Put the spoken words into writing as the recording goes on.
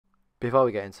Before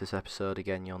we get into this episode,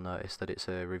 again, you'll notice that it's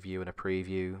a review and a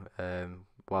preview.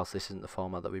 Whilst this isn't the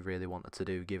format that we really wanted to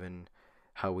do, given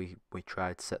how we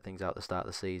tried to set things out at the start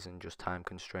of the season, just time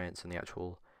constraints and the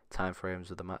actual time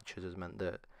frames of the matches has meant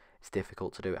that it's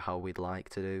difficult to do it how we'd like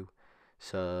to do.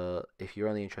 So if you're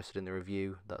only interested in the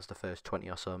review, that's the first 20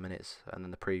 or so minutes, and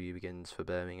then the preview begins for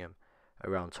Birmingham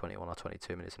around 21 or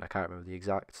 22 minutes, and I can't remember the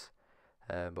exact.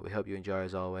 But we hope you enjoy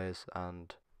as always,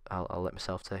 and I'll let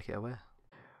myself take it away.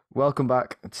 Welcome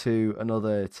back to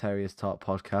another Terriers Talk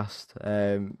podcast.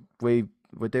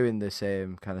 We're doing the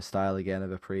same kind of style again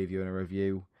of a preview and a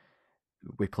review.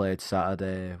 We played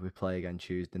Saturday, we play again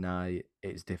Tuesday night.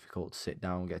 It's difficult to sit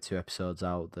down and get two episodes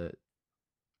out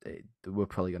we're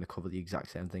probably going to cover the exact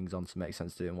same things on to make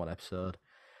sense to do in one episode.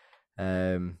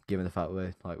 Given the fact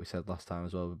we're, like we said last time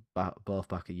as well, both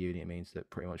back at uni, it means that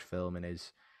pretty much filming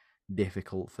is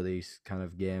difficult for these kind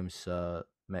of games, so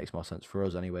it makes more sense for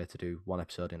us anyway to do one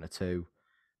episode in a two.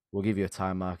 We'll give you a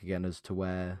time mark again as to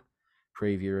where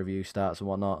preview review starts and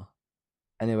whatnot.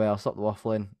 Anyway, I'll stop the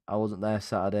waffling. I wasn't there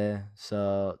Saturday,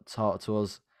 so talk to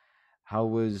us. How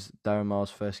was Darren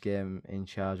Moore's first game in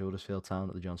charge of Huddersfield Town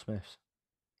at the John Smiths?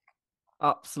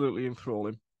 Absolutely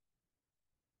enthralling.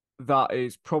 That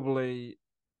is probably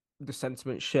the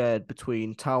sentiment shared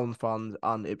between Town fans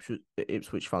and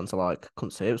Ipswich fans alike.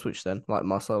 Couldn't say Ipswich then, like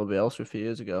Marcelo Bielsa a few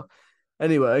years ago.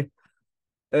 Anyway,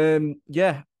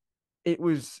 yeah, it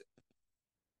was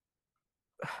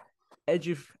edge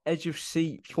of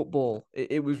seat football.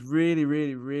 It was really,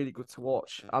 really, really good to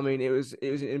watch. I mean, it was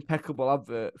an impeccable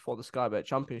advert for the Sky Bet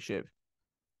Championship,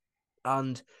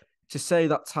 and to say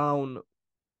that Town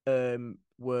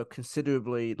were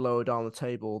considerably lower down the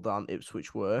table than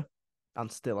Ipswich were,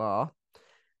 and still are.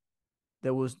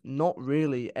 There was not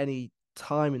really any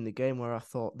time in the game where I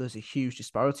thought there's a huge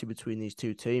disparity between these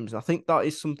two teams. And I think that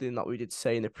is something that we did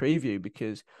say in the preview,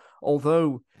 because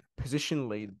although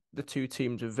positionally the two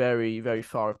teams are very, very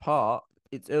far apart,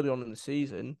 it's early on in the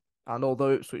season. And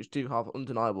although Ipswich do have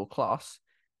undeniable class,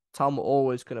 Town were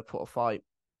always going to put a fight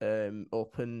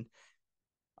up. And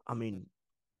I mean,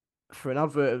 for an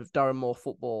advert of Darren Moore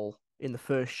football in the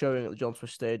first showing at the John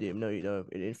Smith Stadium, no,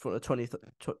 in front of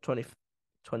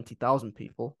 20,000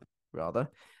 people, rather,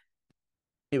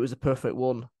 it was a perfect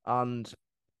one. And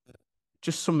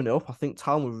just summing it up, I think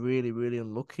Town were really, really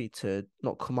unlucky to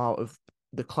not come out of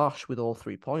the clash with all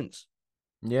 3 points.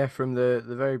 Yeah, from the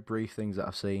very brief things that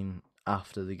I've seen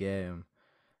after the game,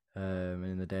 and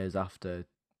in the days after,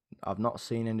 I've not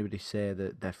seen anybody say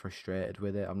that they're frustrated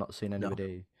with it. I've not seen No.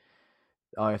 anybody,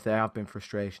 or if there have been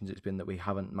frustrations, it's been that we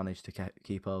haven't managed to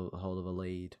keep a hold of a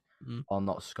lead Mm. or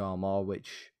not score more,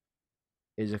 which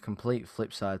is a complete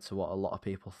flip side to what a lot of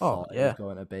people Oh, thought it was yeah.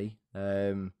 going to be,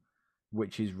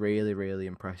 which is really, really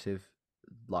impressive.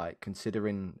 Like,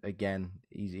 considering, again,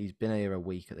 he's been here a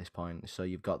week at this point, so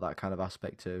you've got that kind of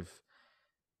aspect of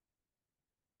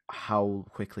how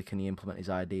quickly can he implement his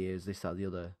ideas, this, that, the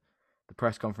other. The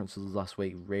press conferences last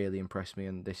week really impressed me,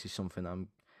 and this is something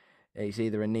it's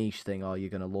either a niche thing or you're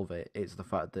going to love it. It's the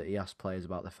fact that he asked players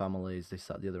about their families, this,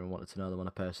 that, the other, and wanted to know them on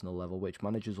a personal level, which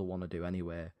managers will want to do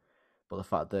anyway. But the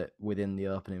fact that within the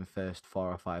opening first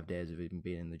 4 or 5 days of him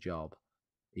being in the job,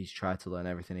 he's tried to learn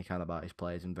everything he can about his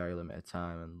players in very limited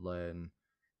time and learn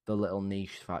the little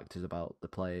niche factors about the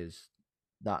players.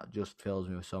 That just fills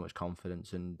me with so much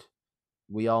confidence. And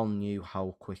we all knew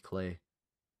how quickly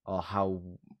or how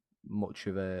much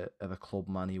of a club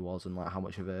man he was, and like how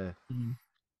much of a Mm.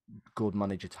 good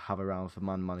manager to have around for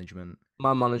man management.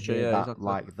 My To manager, hear yeah, that exactly.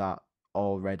 like that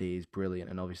already is brilliant,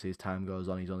 and obviously as time goes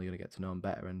on, he's only going to get to know them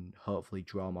better and hopefully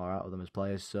draw more out of them as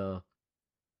players. So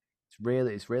it's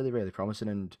really really promising.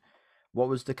 And what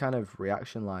was the kind of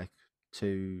reaction like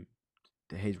to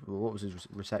what was his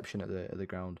reception at the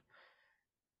ground?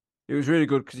 It was really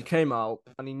good because he came out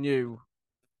and he knew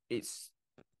it's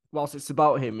whilst it's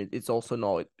about him, it's also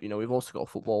not. We've also got a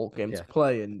football game Yeah, to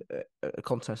play and a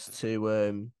contest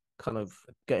to kind of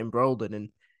get embroiled in. And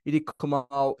he did come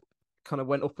out, kind of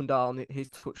went up and down his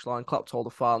touchline, clapped all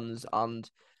the fans, and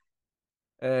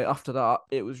after that,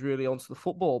 it was really onto the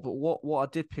football. But what I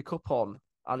did pick up on,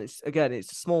 and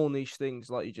it's small niche things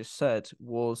like you just said,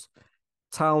 was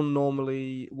Town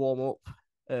normally warm up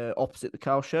opposite the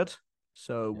cowshed.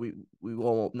 So yeah, we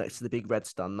warm up next to the big red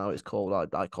stand. Now it's called,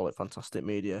 I call it Fantastic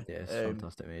Media. yeah. It's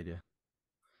fantastic media.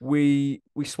 We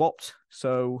swapped,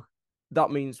 so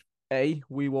that means A,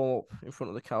 we warm up in front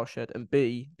of the cowshed, and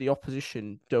B, the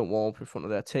opposition don't warm up in front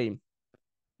of their team.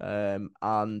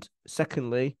 And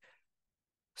secondly,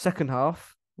 second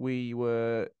half we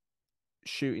were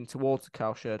shooting towards the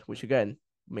cowshed, which again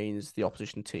means the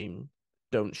opposition team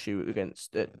don't shoot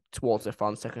against towards their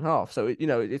fans second half. So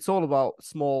it's all about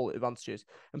small advantages.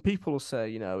 And people will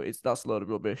say, that's a load of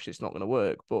rubbish. It's not going to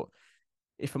work. But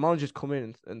if a manager's come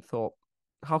in and thought,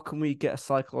 how can we get a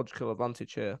psychological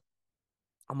advantage here?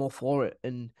 I'm all for it.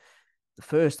 And the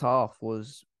first half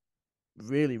was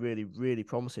really, really, really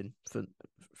promising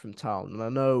from Town. And I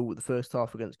know the first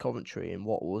half against Coventry in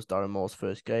what was Darren Moore's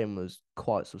first game was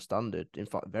quite substandard. In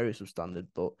fact, very substandard.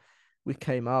 But we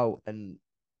came out and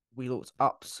we looked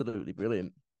absolutely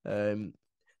brilliant.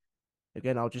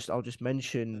 Again, I'll just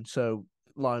mention so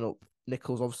line up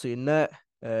Nichols obviously in net,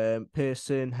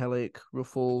 Pearson, Hellick,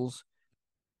 Ruffles,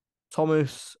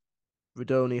 Thomas,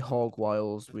 Redoni, Hogg,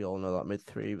 Wiles. We all know that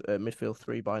midfield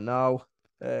three by now.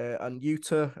 And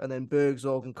Utah, and then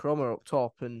Bergzorg and Cromer up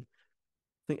top. And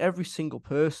I think every single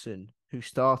person who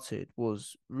started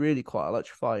was really quite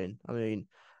electrifying. I mean,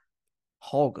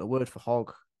 Hogg, a word for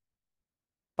Hogg,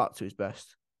 back to his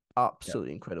best. Yep.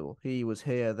 Absolutely incredible. He was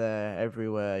here, there,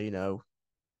 everywhere,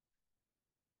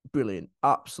 brilliant.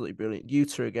 Absolutely brilliant.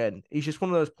 Utah again. He's just one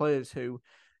of those players who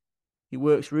he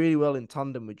works really well in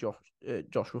tandem with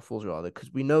Josh Ruffles, rather,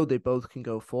 because we know they both can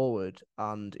go forward.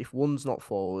 And if one's not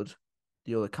forward,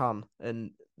 the other can.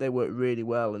 And they work really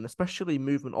well. And especially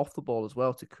movement off the ball as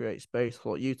well to create space. I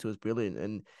thought Utah was brilliant.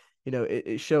 And,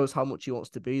 it shows how much he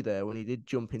wants to be there when he did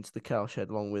jump into the cowshed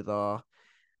along with our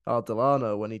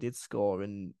Delano when he did score.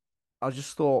 And I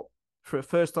just thought for a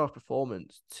first half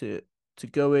performance to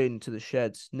go into the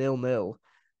sheds 0-0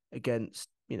 against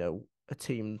a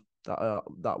team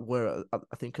that were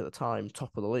I think at the time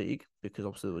top of the league, because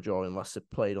obviously they were drawing Leicester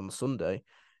played on the Sunday,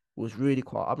 was really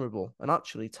quite admirable. And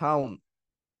actually Town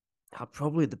had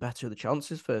probably the better of the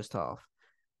chances first half.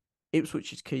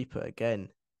 Ipswich's keeper again,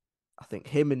 I think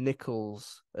him and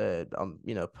Nichols,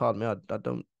 pardon me, I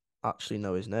don't actually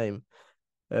know his name.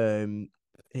 Um,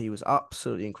 he was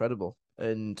absolutely incredible,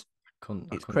 and I it's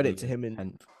couldn't credit to either. him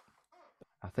and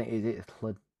I think is it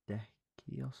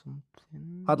Hladecki or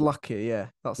something? Hadlaki. Yeah,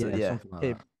 that's it. Yeah, Yeah, something like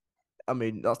him. that. I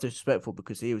mean, that's disrespectful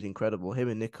because he was incredible. Him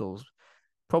and Nichols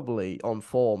probably on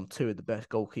form, two of the best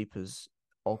goalkeepers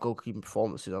or goalkeeping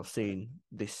performances I've seen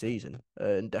this season,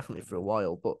 and definitely for a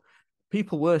while. But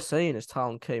people were saying as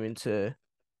Town came into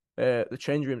the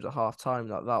change rooms at half time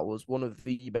that was one of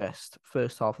the best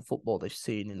first half of football they've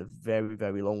seen in a very,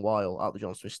 very long while at the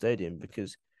John Smith Stadium,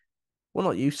 because we're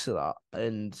not used to that.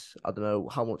 And I don't know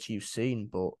how much you've seen,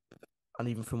 but and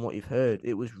even from what you've heard,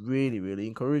 it was really, really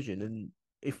encouraging. And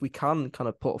if we can kind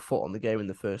of put a foot on the game in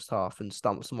the first half and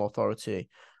stamp some authority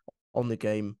on the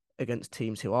game against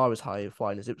teams who are as high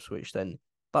flying as Ipswich, then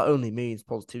that only means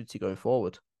positivity going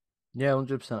forward. Yeah,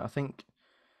 100%. I think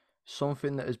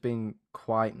something that has been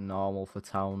quite normal for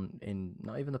Town in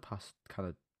not even the past kind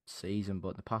of season,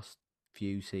 but the past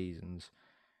few seasons,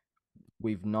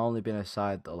 we've normally been a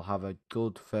side that'll have a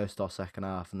good first or second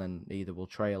half, and then either we'll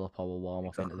trail up or we'll warm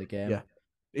up into the Exactly. game. Yeah.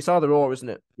 It's either or, isn't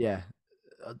it? Yeah,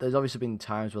 there's obviously been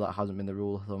times where that hasn't been the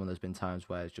rule of thumb, and there's been times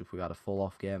where it's just we've had a full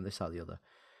off game, this, that, the other.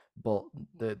 But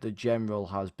the general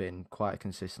has been quite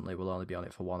consistently we'll only be on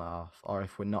it for one half, or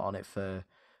if we're not on it for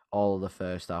all of the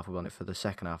first half, we're on it for the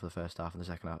second half of the first half and the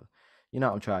second half. You know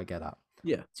what I'm trying to get at?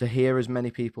 Yeah. To hear as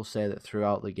many people say that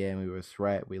throughout the game we were a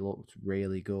threat, we looked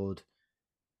really good,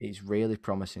 it's really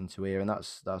promising to hear, and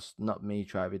that's not me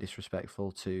trying to be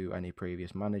disrespectful to any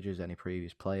previous managers, any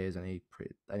previous players,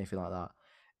 anything like that.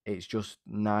 It's just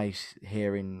nice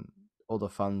hearing other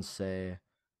fans say,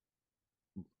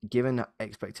 given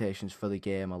expectations for the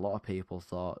game, a lot of people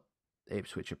thought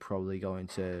Ipswich are probably going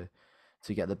to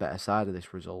get the better side of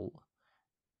this result.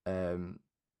 Um,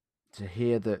 to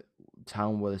hear that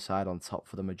Town were the side on top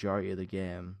for the majority of the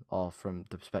game, or from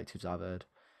the perspectives I've heard,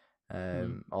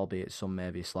 Mm. albeit some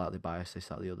may be slightly biased, this,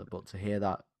 that, the other, but to hear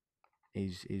that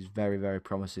is very, very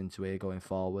promising to hear going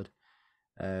forward.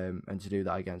 And to do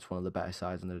that against one of the better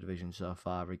sides in the division so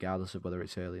far, regardless of whether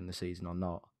it's early in the season or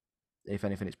not. If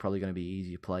anything, it's probably going to be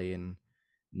easier playing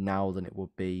now than it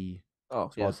would be Oh,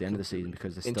 yeah, towards the end of the season completely.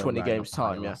 because they're In still 20 riding off games' the high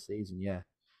of time, yeah. last season. Yeah,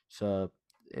 so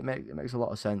it makes a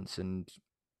lot of sense, and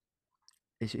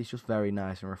it's just very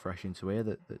nice and refreshing to hear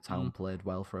that Mm. Town played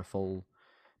well for a full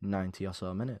 90 or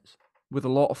so minutes. With a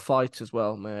lot of fight as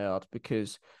well, may I add,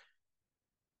 because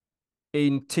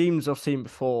in teams I've seen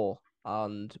before,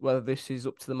 and whether this is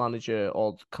up to the manager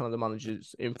or kind of the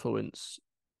manager's influence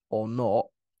or not,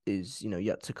 is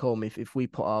yet to come. If we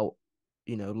put out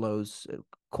loads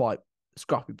quite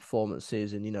scrappy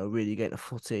performances and really getting a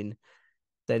foot in,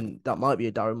 then that might be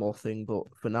a Darren Moore thing. But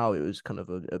for now, it was kind of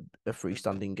a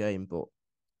freestanding game. But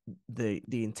the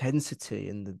intensity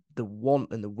and the want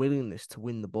and the willingness to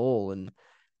win the ball and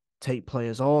take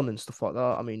players on and stuff like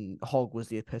that. I mean, Hogg was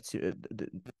the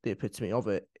epitome of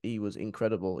it. He was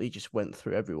incredible. He just went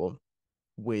through everyone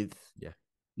with Yeah,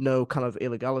 no kind of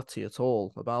illegality at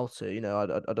all about it.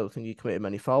 I don't think he committed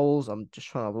many fouls. I'm just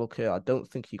trying to have a look here. I don't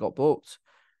think he got booked.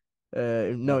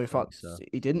 No, don't in fact, think so.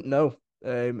 he didn't. No.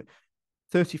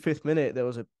 35th minute, there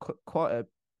was quite a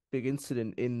big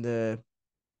incident in,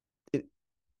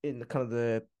 in the kind of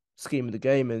the scheme of the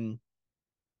game, and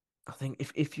I think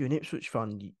if you're an Ipswich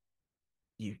fan,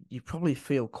 you probably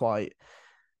feel quite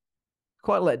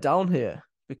let down here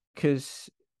because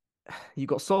you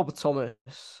got Sorba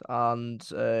Thomas and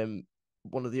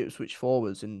one of the Ipswich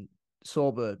forwards, and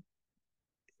Sorba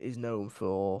is known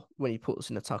for when he puts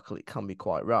in a tackle, it can be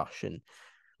quite rash. And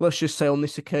let's just say on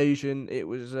this occasion, it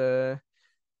was an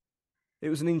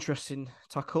interesting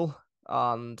tackle,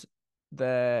 and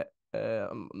their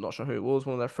I'm not sure who it was.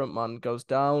 One of their front man goes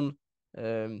down.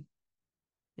 Um,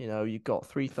 you've got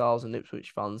 3,000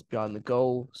 Ipswich fans behind the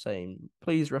goal saying,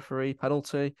 "Please, referee,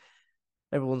 penalty."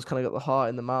 Everyone's kind of got the heart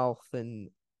in the mouth, and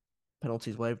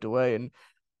penalties waved away. And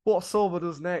what Silva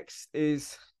does next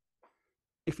is,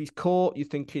 if he's caught, you're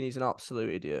thinking he's an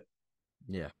absolute idiot.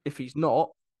 Yeah, If he's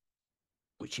not,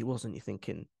 which he wasn't, you're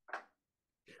thinking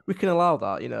we can allow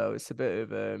that. It's a bit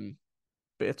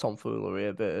of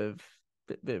tomfoolery, bit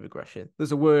of aggression.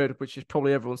 There's a word which is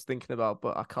probably everyone's thinking about,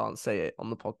 but I can't say it on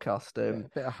the podcast.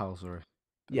 bit of housery. Bit of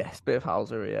Yes, bit of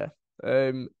Hauser, yeah.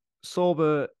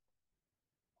 Sorba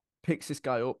picks this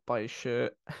guy up by his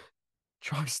shirt,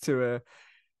 tries to uh,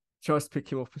 tries to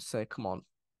pick him up and say, "Come on,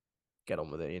 get on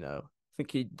with it." I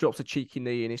think he drops a cheeky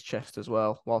knee in his chest as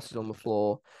well whilst he's on the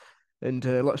floor. And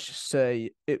let's just say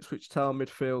Ipswich Town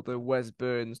midfielder Wes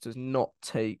Burns does not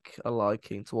take a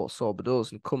liking to what Sorba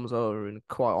does and comes over and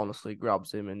quite honestly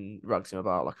grabs him and drags him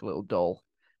about like a little doll.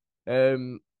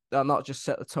 Um, and that just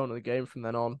set the tone of the game from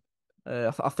then on.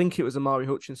 I think it was Amari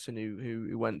Hutchinson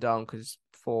who went down because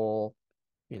for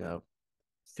you know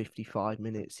 55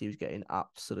 minutes he was getting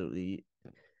absolutely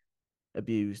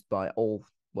abused by all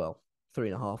three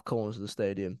and a half corners of the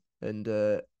stadium. And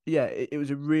yeah, it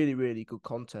was a really really good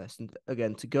contest. And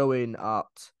again, to go in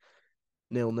at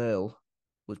 0-0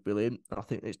 was brilliant. I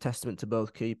think it's testament to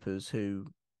both keepers who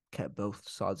kept both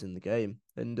sides in the game.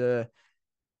 And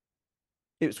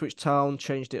Ipswich Town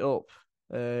changed it up.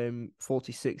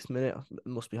 46th minute, it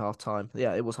must be half time.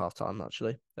 Yeah, it was half time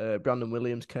actually. Brandon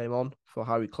Williams came on for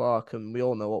Harry Clark, and we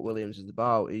all know what Williams is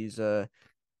about. He's a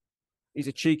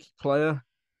cheeky player.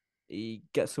 He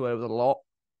gets away with a lot.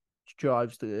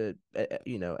 Drives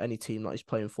any team that he's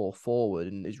playing for forward,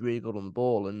 and is really good on the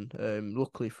ball. And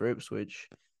luckily for Ipswich,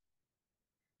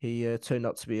 he turned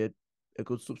out to be a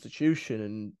good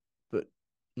substitution, but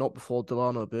not before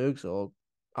Delano Bergsog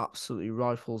absolutely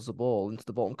rifles the ball into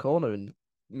the bottom corner and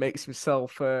makes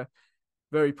himself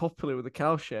very popular with the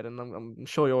cowshed. And I'm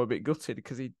sure you're a bit gutted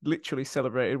because he literally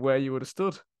celebrated where you would have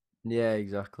stood. Yeah,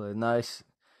 exactly. Nice.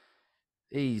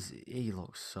 He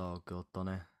looks so good,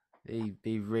 doesn't he?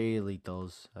 He really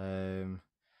does.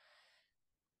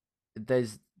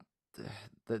 There's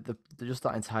just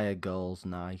that entire goal's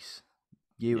nice.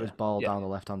 Uta's Yeah, ball yeah. down the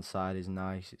left hand side is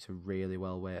nice. It's a really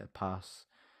well weighted pass.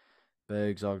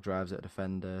 Bergzog drives at a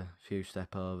defender, few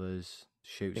step overs,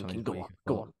 shoots on Thinking, his go on, weaker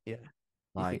go foot. on. Yeah, you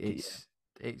Like think it?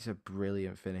 Yeah. it's a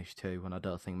brilliant finish too, and I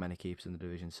don't think many keepers in the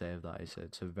division save that.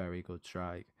 It's a very good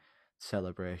strike.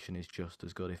 Celebration is just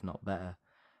as good, if not better.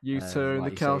 Uter in the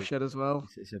Like you say, cowshed as well.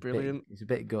 Brilliant. it's a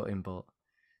bit gutting, but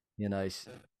it's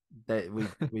that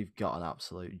we've got an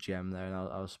absolute gem there. And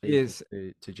I was He speaking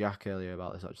is. to Jack earlier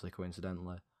about this actually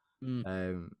coincidentally. Mm.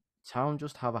 Um, Town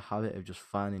just have a habit of just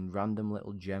finding random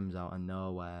little gems out of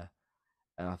nowhere,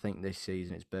 and I think this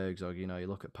season it's Bergzog. You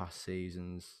look at past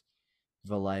seasons.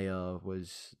 Vallejo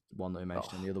was one that we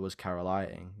mentioned, and Oh, the other was Carol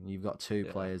Lighting. You've got two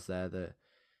yeah. players there that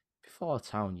before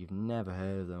Town you've never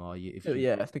heard of them, or if Oh, you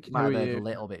yeah. you Thinking, might who are have heard you?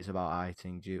 little bits about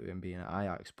Eiting due to him being at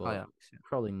Ajax, I but am. Yeah.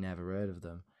 probably never heard of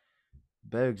them.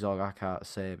 Bergzog, I can't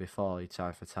say before he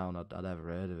signed for Town I'd ever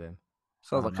heard of him.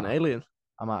 Sounds like an alien.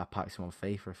 I might have packed him on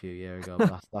FIFA a few years ago,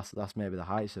 but that's maybe the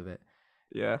heights of it.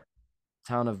 Yeah.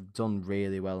 Town have done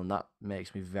really well, and that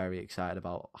makes me very excited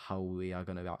about how we are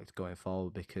going to act going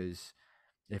forward. Because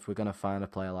if we're going to find a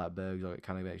player like Bergzog, it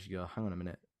kind of makes you go, "Hang on a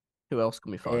minute, Who else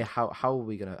can we A, find? how are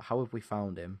we gonna how have we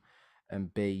found him,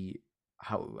 and B,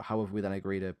 how have we then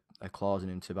agreed a clause in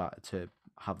him to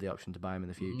have the option to buy him in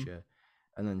the Mm. future,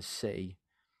 and then C,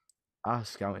 our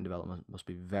scouting development must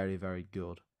be very very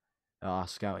good. Our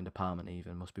scouting department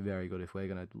even must be very good if we're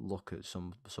gonna look at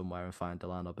somewhere and find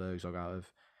Delano Bergzog out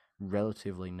of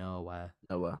relatively nowhere.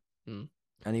 Nowhere. Mm.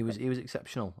 And he was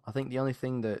exceptional. I think the only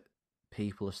thing that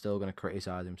people are still going to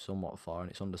criticise him somewhat for, and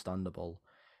it's understandable,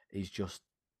 is just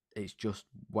it's just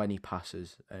when he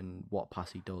passes and what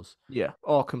pass he does. Yeah.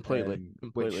 Oh, completely, Which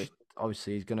completely.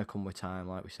 obviously is going to come with time.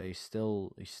 Like we say, he's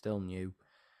still new.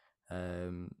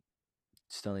 Um,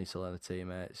 Still needs to learn the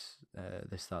teammates,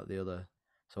 this, that, the other.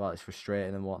 So while it's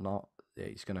frustrating and whatnot,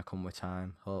 it's going to come with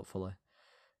time, hopefully.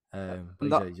 But And he's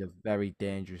that, a very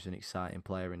dangerous and exciting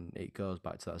player, and it goes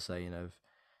back to that saying of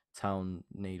Town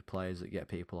need players that get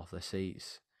people off their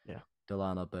seats. yeah,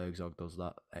 Delano Bergzog does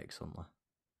that excellently.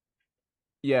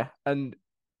 yeah, and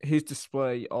his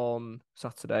display on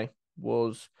Saturday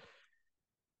was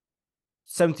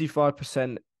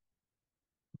 75%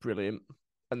 brilliant,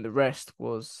 and the rest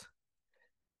was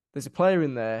there's a player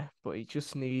in there, but he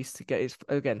just needs to get his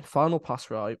again final pass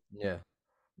right, Yeah,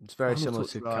 it's very final similar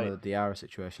touch to kind right. of the Diarra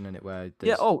situation, in it, where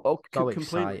Yeah. there's Oh, so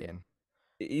completely. exciting.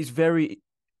 He's very,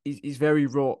 he's very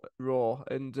raw,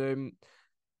 and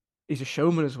he's a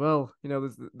showman as well.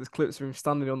 There's clips of him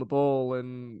standing on the ball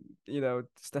and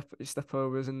step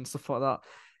overs and stuff like that.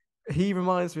 He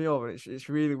reminds me of, and it's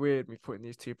really weird me putting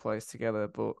these two players together.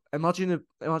 But imagine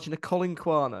a Colin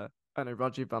Quana and a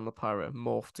Rajiv Van La Parra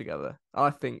morphed together. I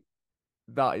think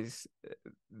that is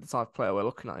the type of player we're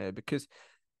looking at here because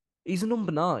he's a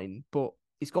number 9, but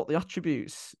he's got the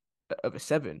attributes of a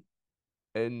 7,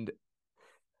 and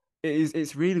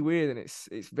it's really weird and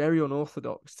it's very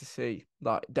unorthodox to see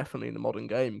that definitely in the modern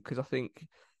game because I think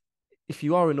if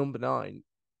you are a number 9,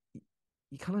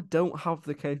 you kind of don't have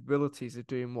the capabilities of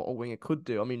doing what a winger could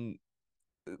do. I mean,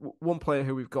 one player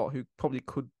who we've got who probably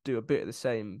could do a bit of the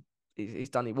same is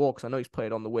Danny Walker. I know he's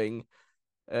played on the wing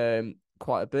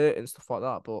quite a bit and stuff like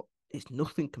that, but it's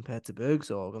nothing compared to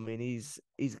Bergzorg. I mean, he's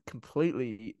a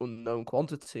completely unknown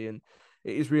quantity, and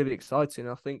it is really exciting.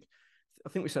 I think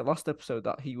we said last episode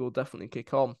that he will definitely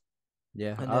kick on,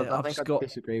 Yeah, and I I've think just I got.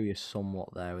 disagree with you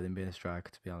somewhat there with him being a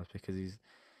striker, to be honest, because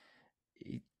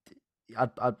he,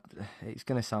 it's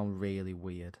gonna sound really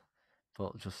weird,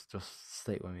 but just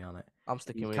stick with me on it. I'm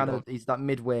sticking He's with you. kind Go of on. he's that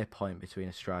midway point between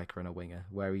a striker and a winger,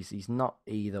 where he's not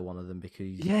either one of them because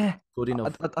he's Yeah, good I,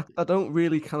 enough. I, I don't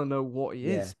really kind of know what he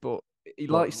Yeah, is, but he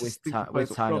but likes to think he plays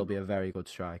with up time he'll front. be a very good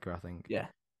striker, I think. Yeah,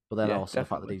 But then yeah, also the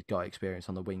fact that definitely. he's got experience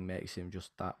on the wing makes him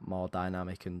just that more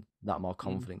dynamic and that more Mm,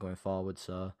 confident going forward.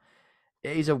 So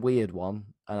it is a weird one,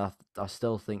 and I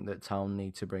still think that Town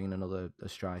need to bring in another a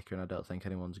striker, and I don't think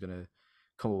anyone's gonna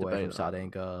come away debate from that. Saturday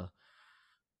and go,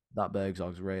 that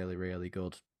Bergzog's really, really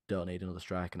good. Don't need another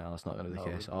striker now. That's not going to be the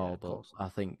No, case at yeah, all. of But course. I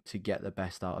think to get the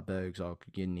best out of Bergzog,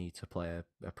 you need to play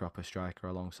a proper striker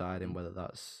alongside him. Mm, Whether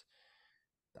that's,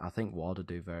 I think Ward would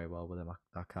do very well with him.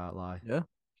 I can't lie. yeah,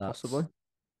 That's possibly.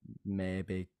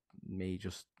 maybe me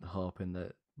just hoping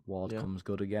that Ward Yeah. comes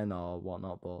good again or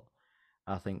whatnot. But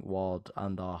I think Ward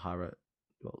and or Harrott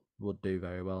would do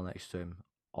very well next to him.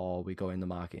 Or we go in the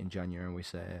market in January and we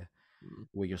say Mm,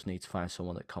 we just need to find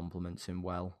someone that complements him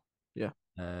well, yeah.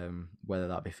 whether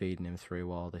that be feeding him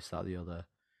through or this, that, the other.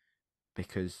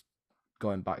 Because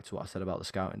going back to what I said about the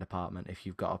scouting department, if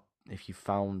you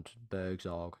found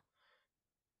Bergzorg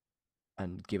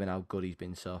and given how good he's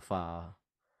been so far,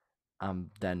 I'm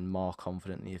then more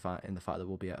confident in the fact that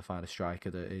we'll be able to find a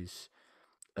striker that is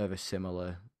of a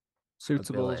similar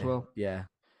Suitable as ability. well. Yeah.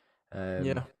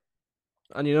 Yeah. Um,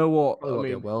 And you know what? Probably I won't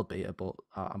be a mean, world beater, but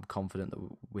I'm confident that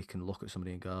we can look at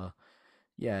somebody and go,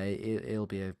 yeah, he'll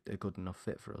be a good enough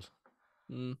fit for us.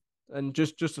 mm, and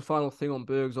just a final thing on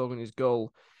Bergzorg and his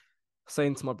goal.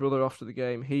 Saying to my brother after the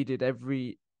game,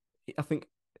 I think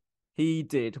he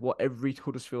did what every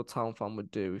Huddersfield Town fan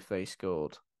would do if they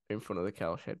scored in front of the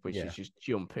cowshed, which is Yeah, just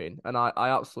jump in. And I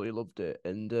absolutely loved it.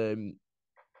 And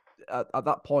at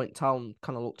that point, Town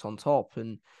kind of looked on top.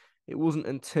 And it wasn't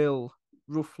until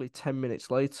roughly 10 minutes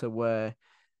later where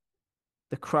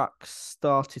the cracks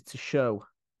started to show,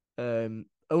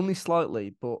 only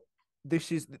slightly, but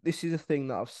this is a thing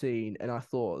that I've seen, and I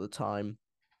thought at the time,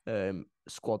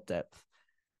 squad depth.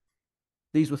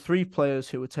 These were 3 players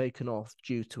who were taken off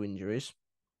due to injuries,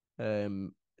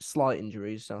 slight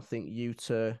injuries. I think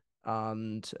Utah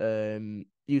and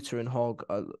Hogg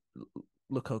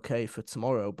look okay for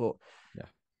tomorrow, but yeah,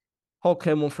 Hogg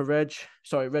came on for Reg.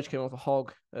 Sorry, Reg came on for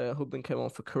Hogg. Hudlin came on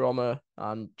for Karoma,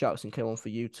 and Jackson came on for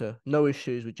Utah. No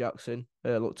issues with Jackson.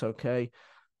 Looked okay.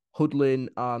 Hudlin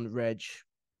and Reg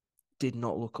did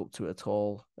not look up to it at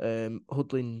all.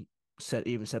 Hudlin said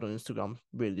on Instagram,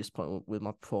 really disappointed with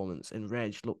my performance, and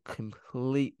Reg looked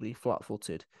completely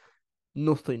flat-footed.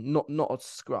 Nothing, not a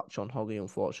scratch on Hoggy,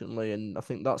 unfortunately, and I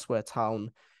think that's where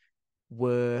Town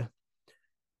were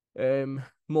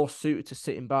more suited to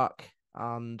sitting back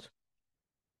and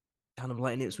kind of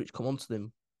letting Ipswich come onto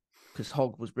them. because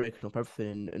Hogg was breaking up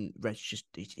everything, and Reg just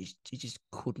he just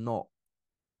could not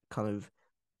kind of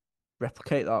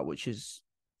replicate that, which is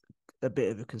a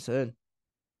bit of a concern.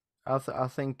 I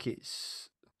think it's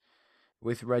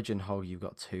with Reg and Hogg, you've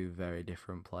got two very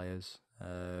different players.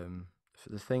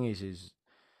 The thing is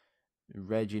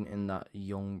Reg in that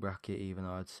young bracket, even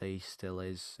though I'd say he still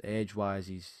is age wise,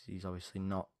 he's obviously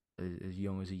not as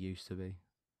young as he used to be.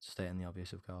 Stating the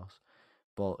obvious, of course,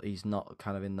 but he's not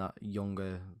kind of in that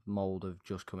younger mold of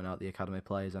just coming out the academy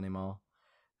players anymore.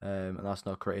 And that's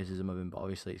no criticism of him, but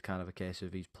obviously it's kind of a case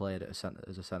of he's played at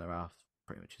as a centre half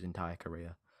pretty much his entire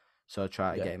career. So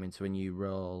try to Yeah. get him into a new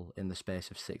role in the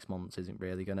space of 6 months isn't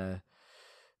really gonna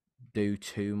do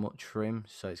too much for him.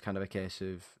 So it's kind of a case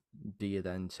of do you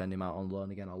then send him out on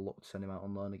loan again, or look to send him out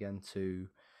on loan again to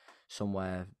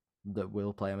somewhere that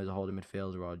will play him as a holding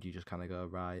midfielder, or do you just kind of go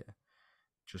right,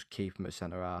 just keep him at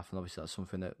centre half? And obviously that's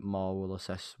something that Moore will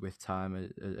assess with time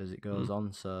as it goes Mm.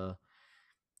 on. So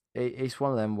it's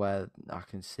one of them where I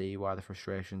can see why the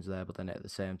frustration's there, but then at the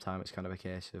same time it's kind of a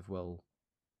case of well,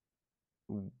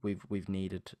 we've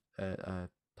needed a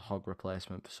Hog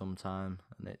replacement for some time,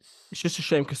 and it's It's just a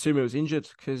shame Kasuma was injured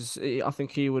because I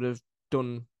think he would have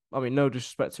done. I mean, no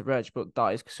disrespect to Reg, but that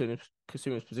is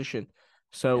Kasuma's position. yeah,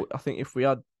 So I think if we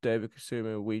had David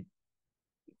Kasuma, we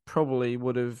probably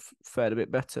would have fared a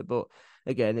bit better. But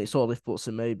again, it's all if buts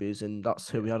and maybes, and that's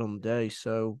who we yeah. had on the day.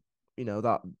 So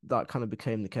that kind of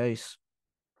became the case.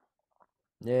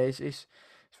 Yeah, it's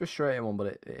frustrating one, but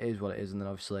it is what it is. And then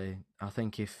obviously, I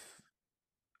think if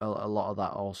a lot of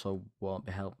that also won't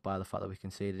be helped by the fact that we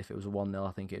conceded. If it was a 1-0,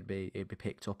 I think it'd be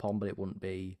picked up on, but it wouldn't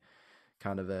be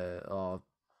kind of a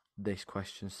this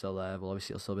question's still there. Well,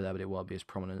 obviously it'll still be there, but it won't be as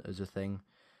prominent as a thing.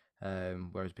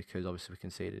 Whereas because obviously we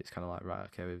conceded, it's kind of like right,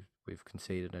 okay, we've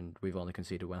conceded, and we've only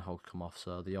conceded when Hogg's come off.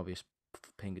 So the obvious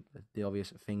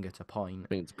finger to point, I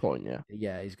think it's the point, yeah.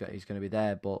 yeah, he's going to be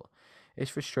there, but it's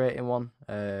a frustrating one.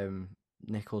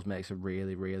 Nichols makes a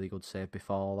really good save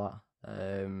before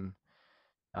that.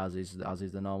 As is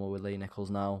the normal with Lee Nichols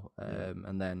now. Yeah.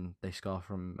 And then they score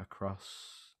from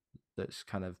across. That's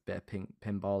kind of bit of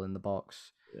pinball in the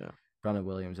box. Yeah. Brandon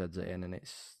Williams heads it in, and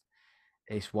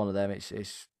it's one of them.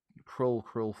 It's cruel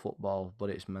football, but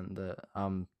it's meant that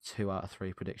I'm 2 out of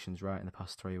 3 predictions right in the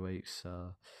past 3 weeks.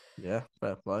 So Yeah,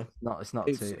 fair play. it's not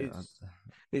It's too. it's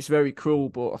it's very cruel,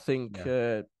 but I think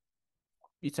Yeah,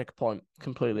 you take a point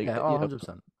completely. yeah, oh,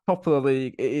 100%. Top of the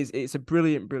league, it's a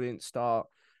brilliant start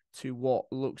to what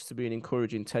looks to be an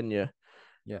encouraging tenure.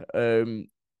 Yeah, Um,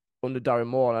 under Darren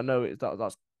Moore, and I know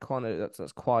that's kind of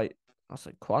that's quite that's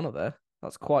a quite there.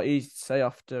 That's quite easy to say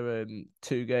after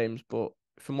 2 games, but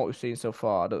from what we've seen so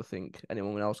far, I don't think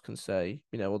anyone else can say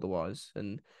otherwise.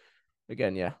 And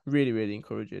again, yeah, really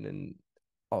encouraging. And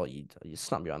oh, you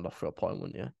snap your hand off for a point,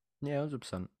 wouldn't you? yeah,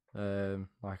 100%.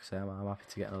 Like I say, I'm happy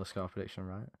to get another score prediction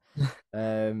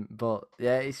right. But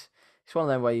yeah, it's one of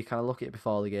them where you kind of look at it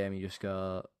before the game, you just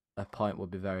go, a point would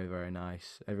be very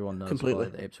nice. Everyone knows the Completely.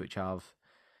 quality that Ipswich have,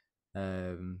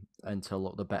 and to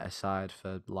look the better side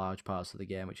for large parts of the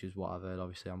game, which is what I've heard.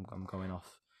 Obviously, I'm going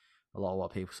off a lot of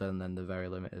what people said, and then the very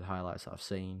limited highlights that I've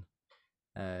seen.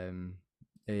 Um,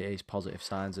 it is positive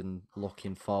signs, and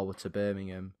looking forward to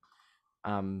Birmingham.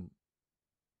 Um,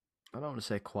 I don't want to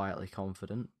say quietly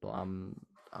confident, but I'm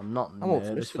not I'm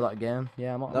nervous for optimistic. that game.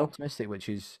 Yeah, I'm No, optimistic, which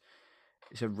is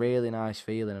it's a really nice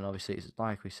feeling, and obviously it's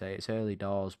like we say, it's early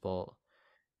doors, but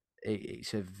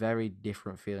it's a very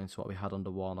different feeling to what we had under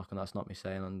Warnock, and that's not me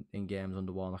saying in games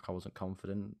under Warnock I wasn't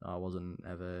confident, I wasn't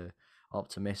ever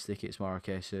optimistic. It's more a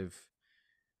case of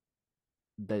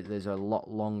there's a lot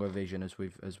longer vision, as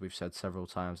we've said several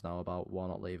times now about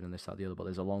Warnock leaving and this that the other, but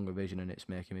there's a longer vision, and it's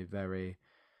making me very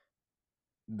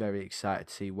excited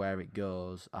to see where it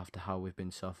goes after how we've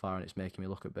been so far, and it's making me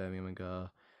look at Birmingham and go,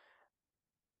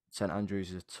 St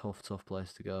Andrews is a tough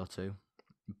place to go to,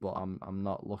 but I'm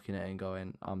not looking at it and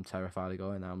going I'm terrified of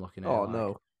going there. I'm looking at it oh like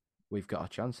no, we've got a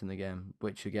chance in the game.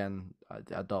 Which again,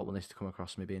 I don't want this to come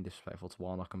across me being disrespectful to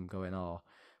Warnock. I'm going, oh,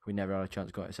 we never had a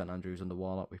chance going to St Andrews under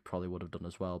Warnock. We probably would have done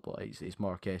as well, but it's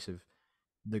more a case of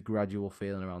the gradual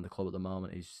feeling around the club at the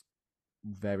moment is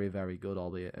very good,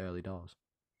 albeit early doors.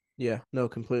 yeah, no,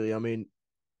 completely. I mean,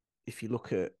 if you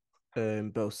look at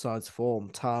both sides' form,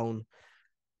 Town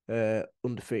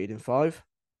undefeated in 5,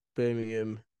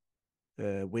 Birmingham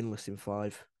winless in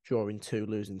 5, drawing 2,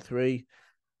 losing 3.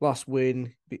 Last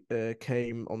win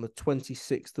came on the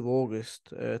 26th of August,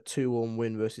 2-1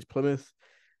 win versus Plymouth,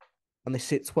 and they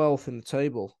sit 12th in the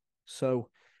table. So,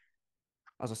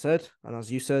 as I said, and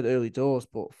as you said, early doors,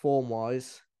 but form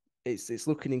wise, it's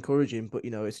looking encouraging. But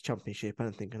it's a championship,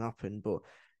 anything can happen. But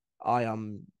I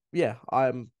am, yeah, I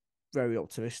am. very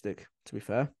optimistic, to be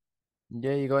fair.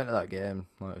 Yeah, you go into that game,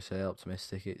 like I say,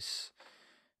 optimistic.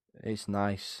 It's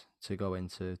nice to go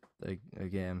into a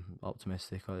game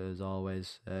optimistic as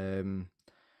always.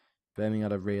 Birmingham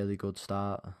had a really good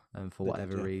start, and for They did,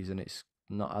 whatever yeah. reason, it's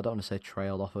not. I don't want to say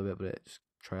trailed off a bit, but it's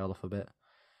trailed off a bit.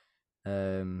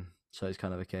 So it's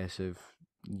kind of a case of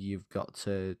you've got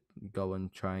to go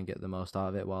and try and get the most out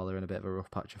of it while they're in a bit of a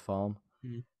rough patch of form.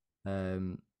 Mm.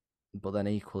 Um, but then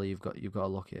equally, you've got to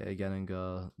look at it again and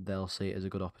go. They'll see it as a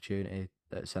good opportunity.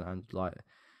 That St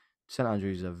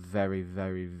Andrews is a very,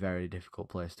 very, very difficult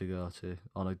place to go to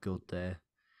on a good day.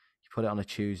 You put it on a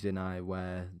Tuesday night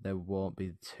where there won't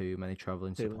be too many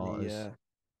travelling Too many, supporters. yeah.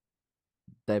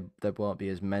 There won't be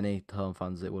as many home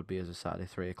fans as it would be as a Saturday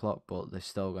 3 o'clock, but they're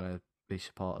still gonna be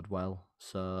supported well.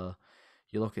 So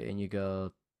you look at it and you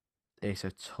go, it's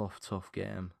a tough, tough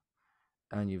game,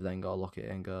 and you've then got to look at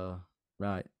it and go,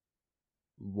 right,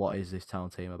 what is this town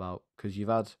team about? Because you've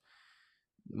had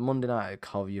Monday night at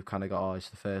Cov, you've kind of got, oh, it's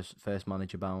the first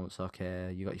manager bounce.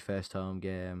 Okay, you got your first home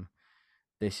game.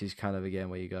 This is kind of a game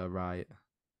where you go, right,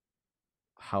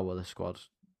 how are the squad?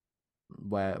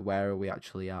 Where are we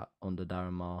actually at under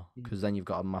Darren Moore? Mm. Because then you've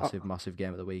got a I, massive, massive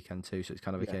game at the weekend too. So it's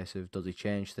kind of a yeah, case of, does he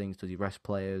change things? Does he rest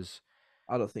players?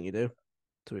 I don't think you do,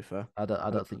 to be fair. I I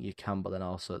don't. don't think you can, but then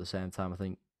also at the same time, I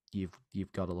think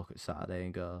you've got to look at Saturday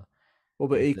and go, Well,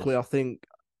 but if equally, this, I think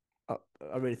I,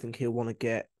 I really think he'll want to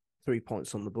get 3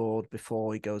 points on the board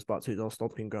before he goes back to his old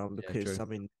stomping ground. yeah, Because true, I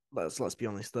mean, let's be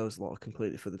honest, those lot are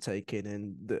completely for the taking,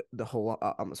 and the whole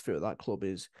atmosphere of that club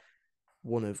is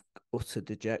one of utter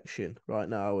dejection right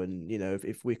now. And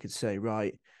if we could say,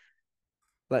 right,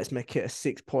 let's make it a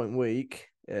 6 point week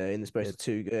in the space it of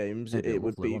two games, it'd be it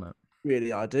would lovely, be wouldn't it?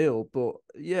 really ideal. But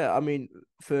yeah, I mean,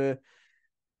 for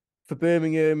for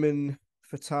Birmingham and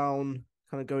for Town,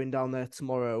 kind of going down there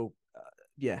tomorrow,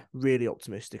 yeah, really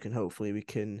optimistic, and hopefully we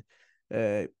can,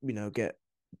 get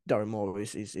Darren Moore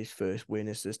his first win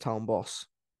as Town boss.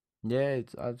 Yeah,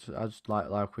 I just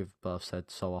like we've both said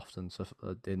so often so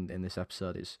in this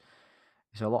episode, it's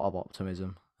a lot of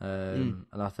optimism. Mm,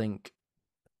 And I think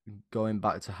going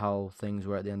back to how things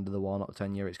were at the end of the Warnock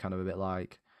tenure, it's kind of a bit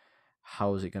like,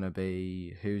 how is it going to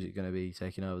be? Who's it going to be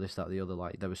taking over? This, that, the other.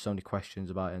 Like, there were so many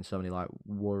questions about it and so many like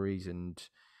worries. And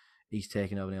he's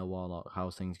taking over Neil Warnock.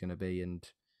 How's things going to be? And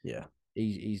yeah,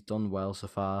 he's done well so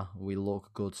far. We look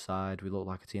a good side. We look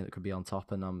like a team that could be on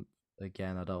top. And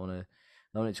again, I don't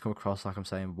want it to come across like I'm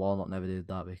saying Warnock never did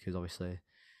that, because obviously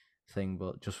thing,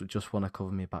 but just want to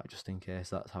cover me back just in case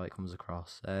that's how it comes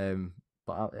across.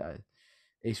 But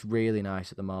it's really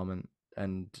nice at the moment,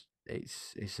 and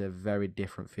it's a very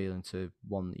different feeling to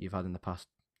one that you've had in the past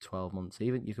 12 months.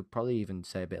 Even you could probably even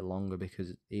say a bit longer,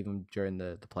 because even during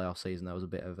the playoff season there was a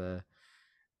bit of a,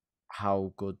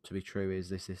 how good to be true is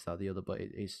this, that, the other. But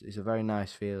it's a very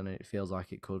nice feeling, and it feels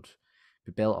like it could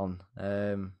be built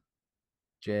on.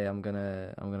 Jay, I'm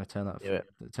gonna yeah.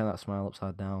 turn that smile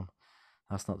upside down.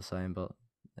 That's not the same, but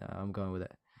yeah, I'm going with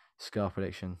it. Score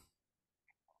prediction.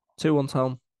 2-1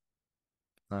 Town,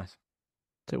 Nice.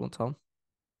 2-1 Town.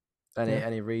 Any Yeah,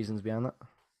 any reasons behind that?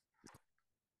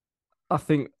 I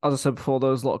think, as I said before,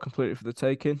 those lot are completely for the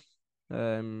taking.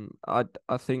 I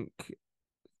think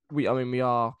I mean, we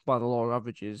are by the law of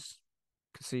averages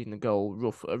conceding a goal,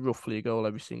 roughly a goal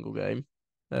every single game.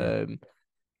 Yeah. Um,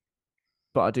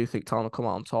 but I do think Town will come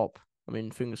out on top. I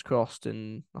mean, fingers crossed,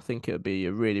 and I think it'll be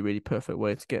a really, really perfect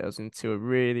way to get us into a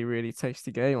really, really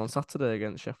tasty game on Saturday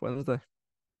against Sheffield Wednesday.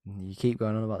 You keep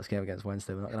going on about this game against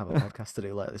Wednesday. We're not gonna have a podcast to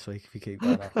do later this week if you keep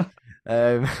going on.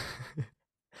 Um,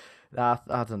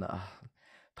 I don't know.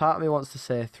 Part of me wants to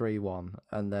say 3-1,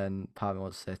 and then part of me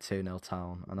wants to say 2-0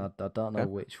 Town, and I don't know Okay,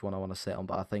 which one I want to sit on,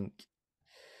 but I think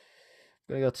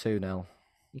I'm gonna go 2-0.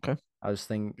 okay, I just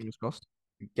think fingers crossed.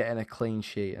 getting a clean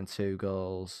sheet and 2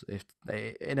 goals, if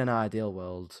in an ideal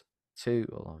world,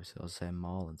 well, obviously I was saying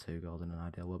more than 2 goals in an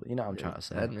ideal world, but you know what I'm Yeah, trying to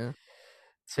say. 10, yeah.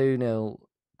 2-0,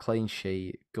 clean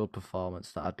sheet, good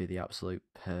performance. That'd be the absolute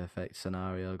perfect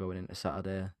scenario going into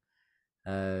Saturday.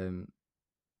 Um,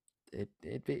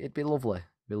 it'd be lovely,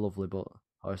 but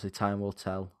obviously time will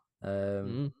tell. Um,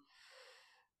 Mm.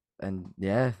 and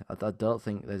yeah, I don't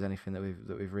think there's anything that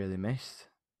we've really missed.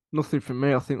 Nothing from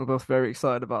me. I think we're both very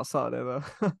excited about Saturday, though.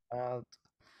 Uh,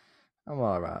 I'm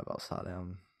all right about Saturday.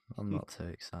 I'm not too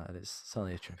excited. It's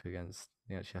only a trip against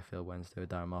Sheffield Wednesday with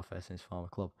Darren Moore facing his former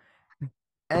club.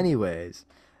 Anyways,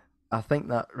 I think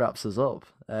that wraps us up.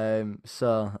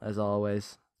 So as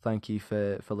always, thank you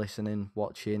for listening,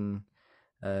 watching.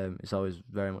 It's always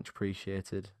very much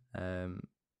appreciated.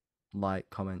 Like,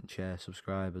 comment, share,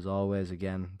 subscribe. As always,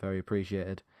 again, very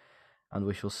appreciated. and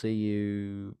we shall see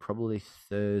you probably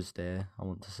Thursday, I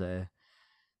want to say,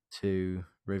 to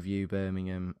review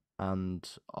Birmingham and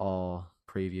or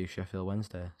preview Sheffield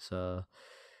Wednesday. So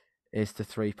it's the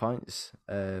 3 points,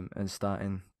 and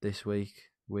starting this week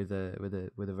with a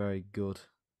very good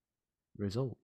result.